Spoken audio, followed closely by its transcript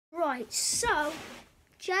Right, so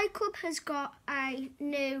Jacob has got a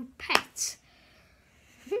new pet.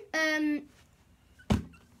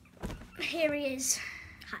 Here he is.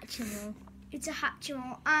 Hatchimal. It's a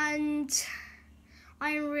Hatchimal, and I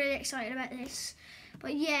am really excited about this.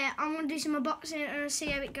 But yeah, I'm going to do some unboxing and see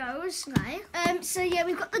how it goes. Right. So yeah,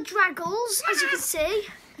 we've got the Draggles, as you can see.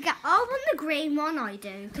 Yeah, I want the green one, I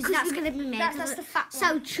do. Because that's going to be me. That's the fat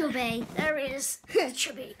so one. chubby. There it is.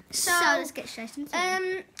 Chubby. So let's get straight into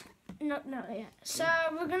it. Not yet. So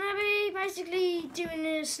we're going to be basically doing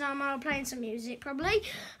a snowman, playing some music, probably.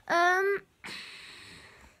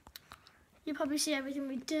 You'll probably see everything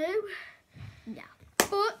we do. Yeah.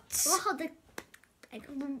 But We'll hold the...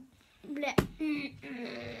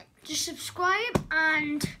 just subscribe,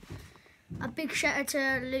 and a big shout out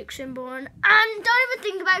to Luke Swinburne. And don't even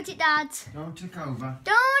think about it, Dad. Don't take over.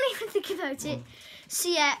 Don't even think about it. So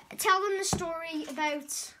yeah, tell them the story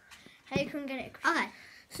about how you couldn't get it. Okay,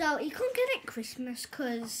 so you couldn't get it at Christmas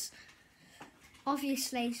because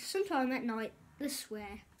obviously sometime at night they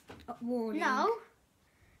swear. Warning. No,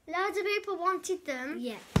 loads of people wanted them.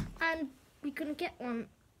 Yeah. And we couldn't get one.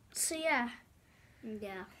 So yeah.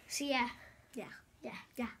 Yeah. So yeah. Yeah. Yeah.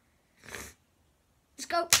 Yeah. Let's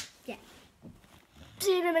go. Yeah.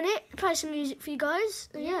 See you in a minute. Play some music for you guys.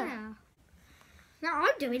 Yeah. Now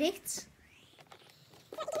I'm doing it.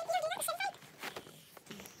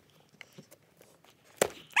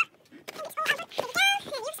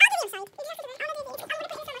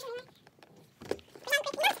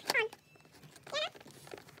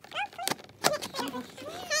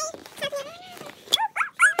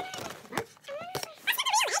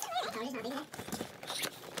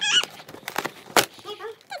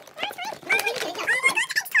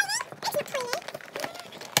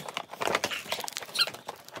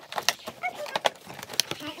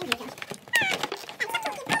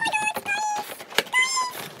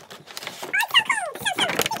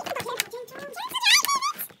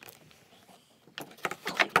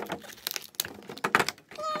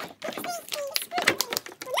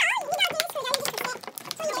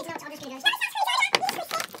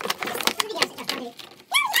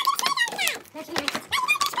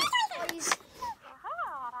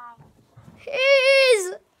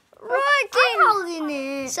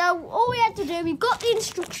 So all we had to do, we've got the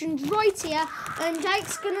instructions right here, and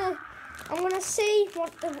I'm gonna see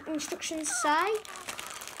what the instructions say.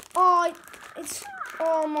 Oh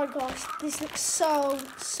my gosh, this looks so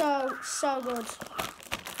good.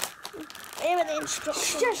 Here are the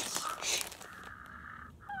instructions.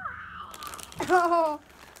 Oh,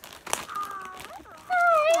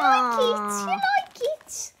 I like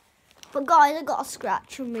it. But guys, I got a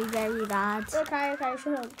scratch on me very bad. Okay,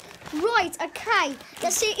 shut up. Right, okay.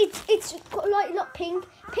 Let's see. It's like look, pink.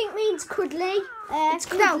 Pink means cuddly. It's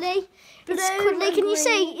cuddly. It's cuddly. Can you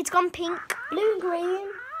see? It's gone pink. Blue and green.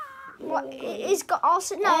 What? It's got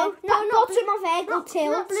also no, not bottom of head will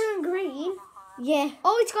tilt. Not blue and green. Yeah.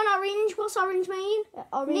 Oh, it's gone orange. What's orange mean?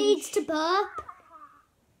 Orange. Needs to burp.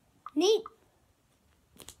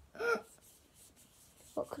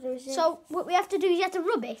 What colour is it? So what we have to do is you have to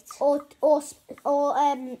rub it. Or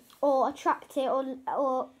attract it or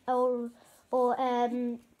Oh,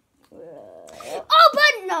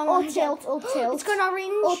 but no. or tilt. It's gone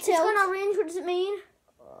orange. Or It's tilt. gone orange. What does it mean?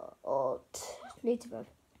 Need to burp.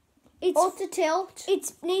 It's Or to tilt.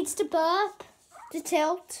 It needs to burp. To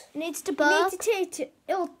tilt. Needs to burp. Need to tilt it.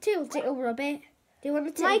 It'll tilt it. It'll rub it. Do you want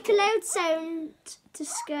to tilt Make a it? loud sound to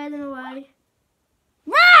scare them away.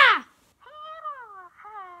 Rah!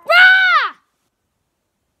 Rah!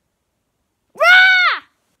 Rah!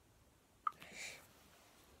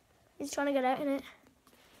 He's trying to get out in it.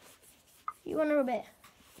 You want to rub it?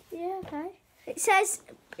 Yeah, okay. It says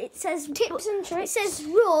tips and tricks. It says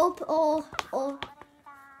rub or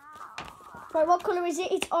Right, what colour is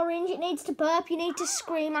it? It's orange. It needs to burp. You need to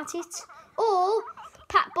scream at it. Or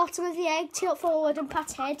pat bottom of the egg, tilt forward and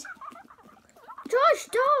pat head. Josh,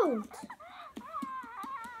 don't.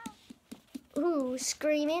 Ooh,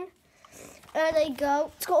 screaming. There you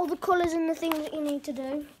go. It's got all the colours and the things that you need to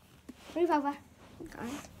do. Move over.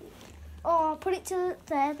 Okay. Oh, put it to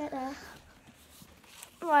there.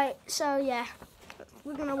 Right, so yeah.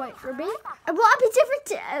 We're going to wait for a bit. And what happens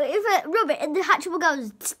if I rub it and the Hatchimal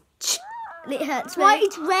goes tch, and it hurts me? Why?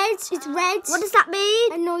 It's red. It's red. What does that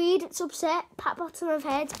mean? Annoyed. It's upset. Pat bottom of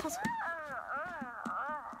head.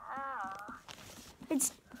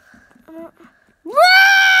 It's...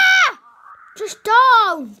 Just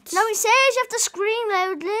don't. No, it says you have to scream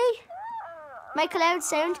loudly. Make a loud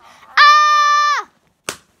sound. Ah!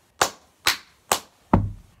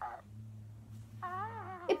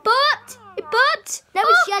 It burped. It burped. No,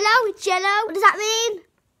 it's yellow. It's yellow. What does that mean?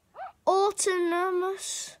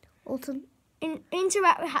 autonomous.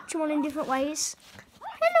 Interact with Hatchimal in different ways.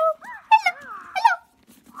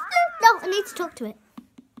 No, I need to talk to it.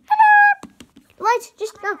 Right,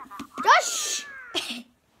 just no. Josh!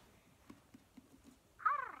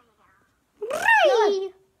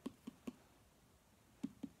 Right.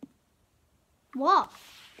 What?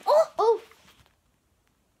 Oh. Oh!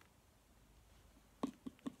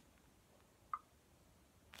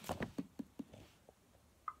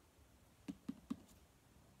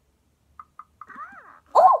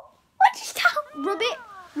 What is that? Rub it.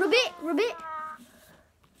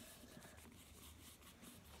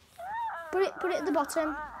 Put it at the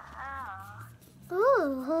bottom.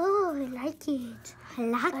 Oh, I like it. I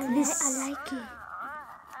like this. I like it.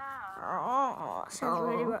 Oh, sounds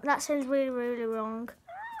really wrong. That sounds really, really wrong.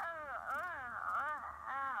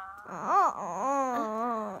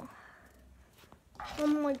 Oh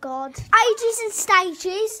my god. Ages and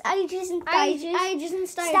stages.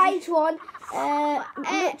 Stage 1.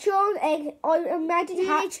 Mature egg. I imagine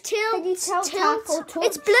hatch. Tilt. It's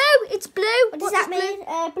blue. What does that mean?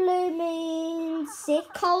 Blue means sick.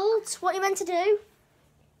 Cold. What are you meant to do?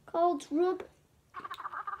 Cold. Rub.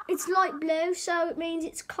 It's light blue, so it means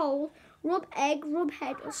it's cold. Rub egg, rub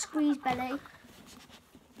head, or squeeze belly.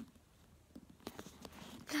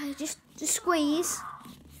 Okay, just squeeze.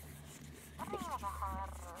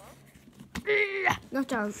 No,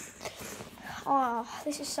 don't. Oh,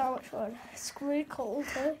 this is so much fun. It's really cold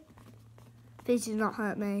too. This does not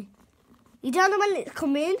hurt me. You don't know when it's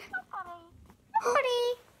coming.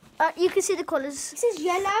 You can see the colours. It says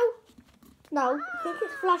yellow. No, I think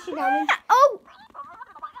it's flashing orange. Oh!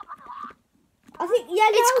 I think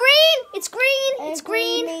yellow. It's green.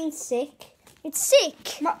 Green means sick. It's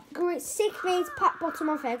sick. Sick means pat bottom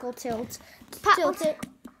of egg or tilt. Tilt it.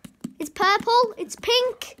 It's purple. It's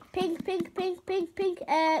pink. Pink.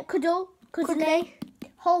 Cuddly.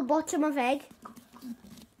 Whole bottom of egg.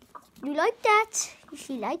 You like that?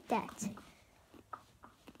 She like that.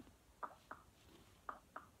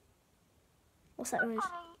 What's that noise?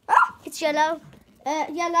 Ah, it's yellow.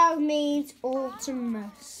 Yellow means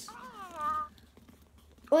autonomous.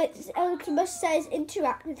 Well, autonomous says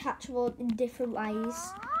interact with Hatchimal in different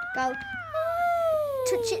ways. Go.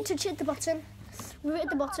 Touch it at the bottom. Move it at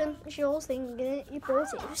the bottom. It's yours thing, isn't it? You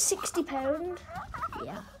bought it. It was £60.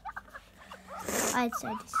 Yeah. I'd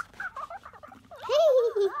say this.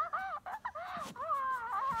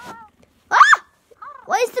 Ah!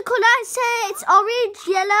 What is the colour? Say it's orange,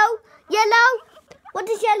 yellow. What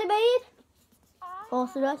does yellow mean?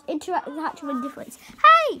 Orthodox. Interact with Hatchimal in different ways.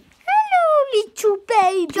 Hey! Hello, little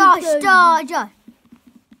baby. Josh.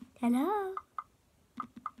 Hello.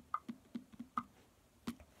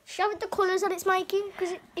 Show it the colours that it's making,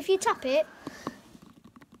 because if you tap it...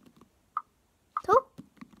 Oh.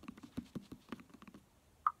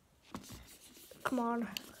 Come on.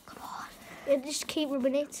 Yeah, just keep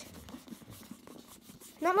rubbing it.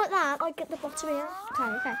 Not like that, like at the bottom here.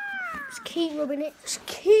 Okay. Just keep rubbing it. Just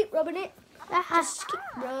keep rubbing.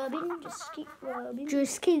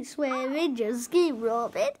 Just keep swearing. Just keep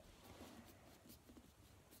rubbing.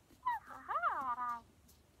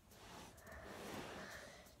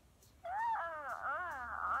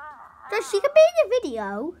 Josh, you can be in the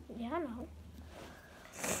video. Yeah, I know.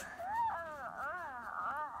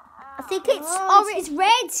 I think it's orange. It's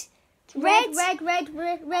red.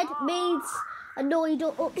 Red means annoyed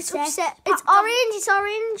or upset. It's upset. It's orange.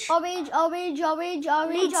 Orange.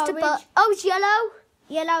 Needs to but. Oh, it's yellow.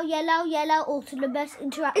 Yellow. Autonomous.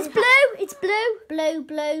 Interact. It's blue.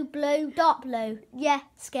 Blue. Dark blue. Yeah.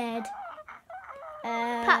 Scared.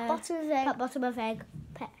 Pat bottom of egg. Pat bottom of egg.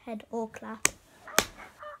 Pet head or clap.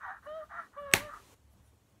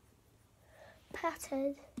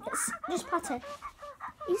 Patted. Just pat it.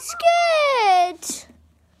 He's scared.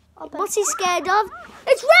 What's he scared of?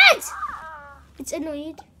 It's red. It's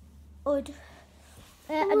annoyed.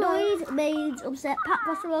 Annoyed means upset. Pat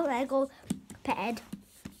bottom of egg or pet head.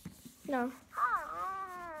 No.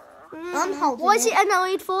 I'm holding What is it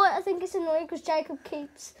annoyed for? I think it's annoyed because Jacob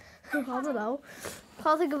keeps... I don't know.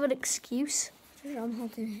 Can't think of an excuse. I'm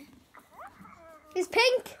holding it. It's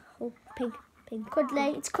pink. Oh, pink.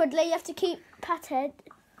 Cuddly. It's cuddly. You have to keep patted.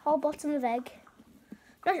 Whole bottom of egg.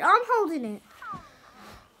 Josh, I'm holding it.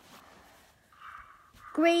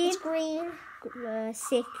 Green. It's green.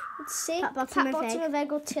 Sick. It's sick. Pat bottom of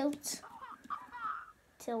egg or tilt.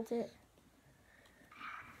 Tilt it.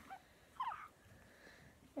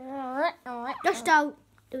 Alright. Just don't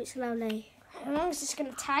do it slowly. How long is this going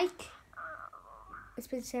to take? It's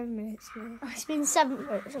been 7 minutes now. Oh, it's been 7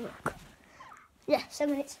 minutes. Yeah,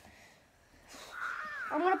 7 minutes.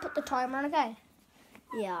 I'm going to put the timer on, okay?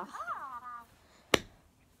 Yeah.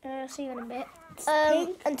 See you in a bit.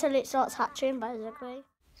 Until it starts hatching, basically.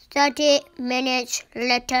 30 minutes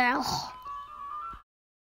later.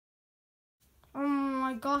 Oh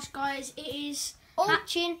my gosh, guys, it is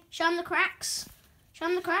hatching. Show them the cracks. Show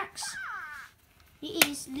them the cracks. It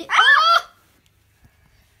is. Ow!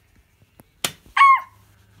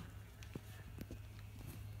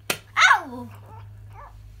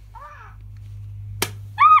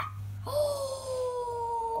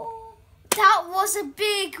 That was a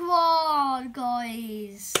big one,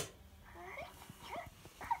 guys.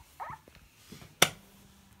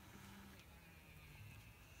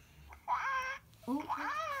 Oh.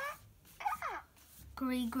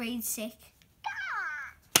 Green, sick.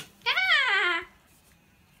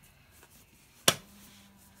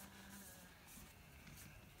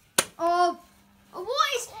 Oh, what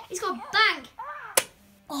is? He's got bang.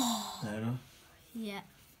 Oh. There. Yeah.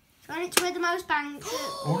 Trying it to where the most bang.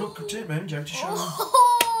 Oh, look at it, man. Jack to show him.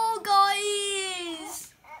 Oh,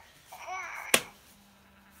 guys.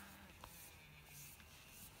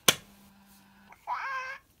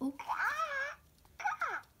 Oh.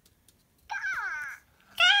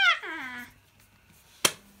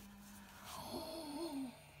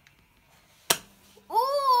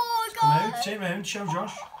 Oh, Come God. out, turn round, show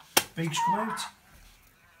Josh. Beaks come out.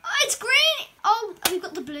 Oh, it's green. Oh, we've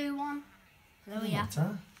got the blue one. Oh, yeah.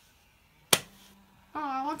 Matter. Oh,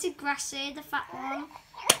 I wanted grassy, the fat one.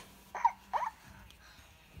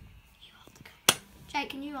 Jake,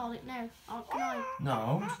 can you hold it now? Oh, can I?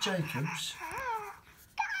 No, it's Jacob's.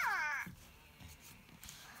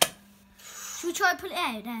 Should we try and pull it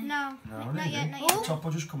out now? No. No, Not yet, not The yet. top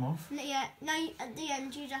will just come off. Not yet. No, at the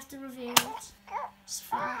end you'd have to reveal it. It's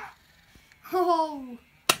fine. Oh!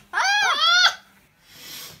 Ah!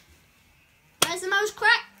 Where's the most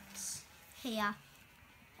cracks? Here.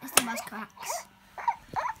 It's the most cracks.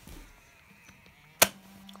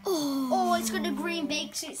 Oh, it's got a green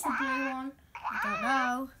beak, so it's the blue one. I don't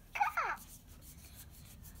know.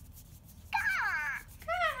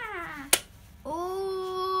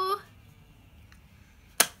 Oh.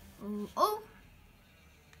 Oh. Oh.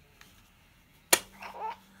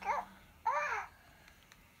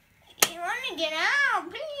 You want to get out,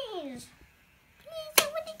 please? Please, I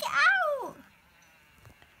want to get out.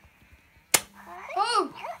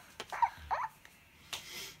 Oh!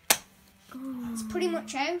 It's pretty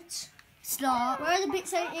much out. It's not. Where are the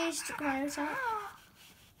bits out here to come out at?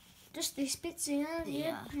 Just this bit's here,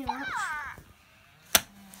 yeah, pretty much.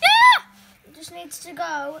 It just needs to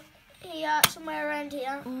go here, somewhere around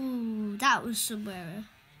here. Ooh, that was somewhere.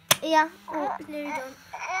 Yeah, oh, it's nearly done.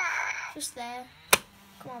 Just there.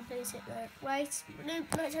 Come on, please hit there. Wait, no,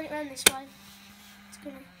 turn it around this way. It's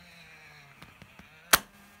gonna.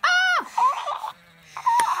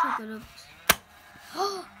 Sugar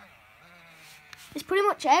Oh! It's pretty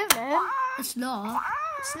much out now. It's not.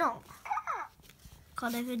 It's not.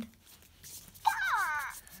 Can't even.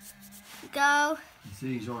 Go.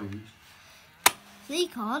 See his eyes. See,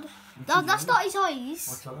 card. That's not his eyes.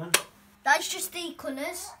 What's that then? That's just the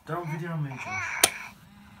colours. Don't video me, Josh.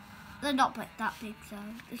 They're not that big, though.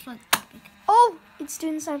 It's like that big. Oh, it's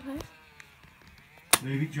doing the same thing.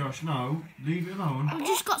 Leave it, Josh. No, leave it alone. We've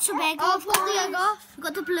just got some egg Oh, off. pull the egg off. We've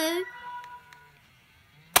got the blue.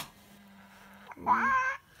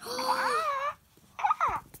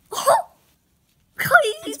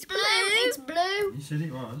 It's blue. It's blue. You said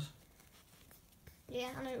it was. Yeah,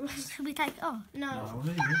 I know it was. Should we take it off? No. No,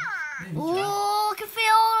 leave it. Leave it, Josh. Oh, I can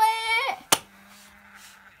feel it.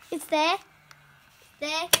 It's there.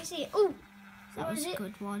 There, can you see it? Oh, That was it? a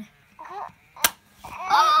good one.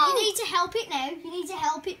 Oh, you need to help it now. You need to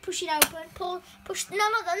help it. Push it open. Pull, push. No,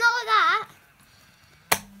 not like that.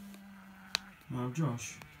 No,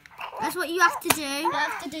 Josh. That's what you have to do. You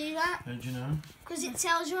have to do that How do you know? because it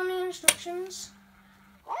tells you on the instructions.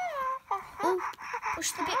 Oh,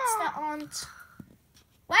 push the bits that aren't.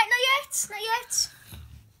 Wait, not yet. Not yet.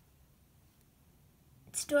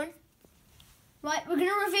 It's done. Right, we're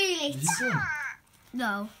gonna reveal it. Is it done?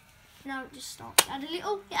 No. No, just stop. Add a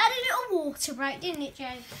little water break, didn't it,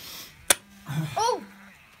 Jay? Oh!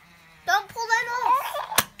 Don't pull that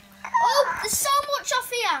off. Oh, there's so much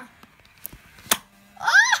off here.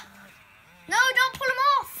 Ah! No, don't pull them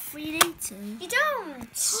off. Well, you need to. You don't.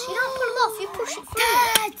 You don't pull them off. You push it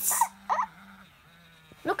through.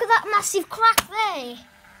 Look at that massive crack there.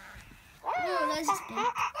 Oh, there's this big.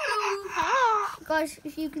 Guys,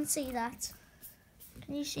 if you can see that.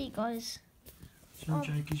 Can you see, guys? So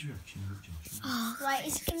Jake is reaction with Josh.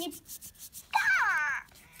 Right, can you...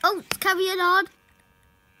 Oh, it's carrying on.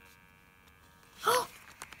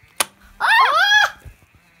 Ah!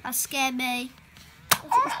 That scared me.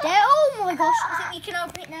 It's there. Oh my gosh, I think you can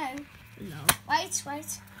open it now. No. Wait,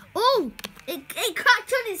 wait. Oh, it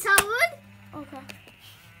cracked on its own. Okay.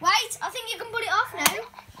 Wait, I think you can put it off now.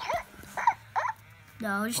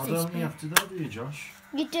 No, just I this don't bit. have to do you, Josh?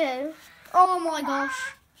 You do? Oh my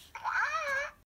gosh.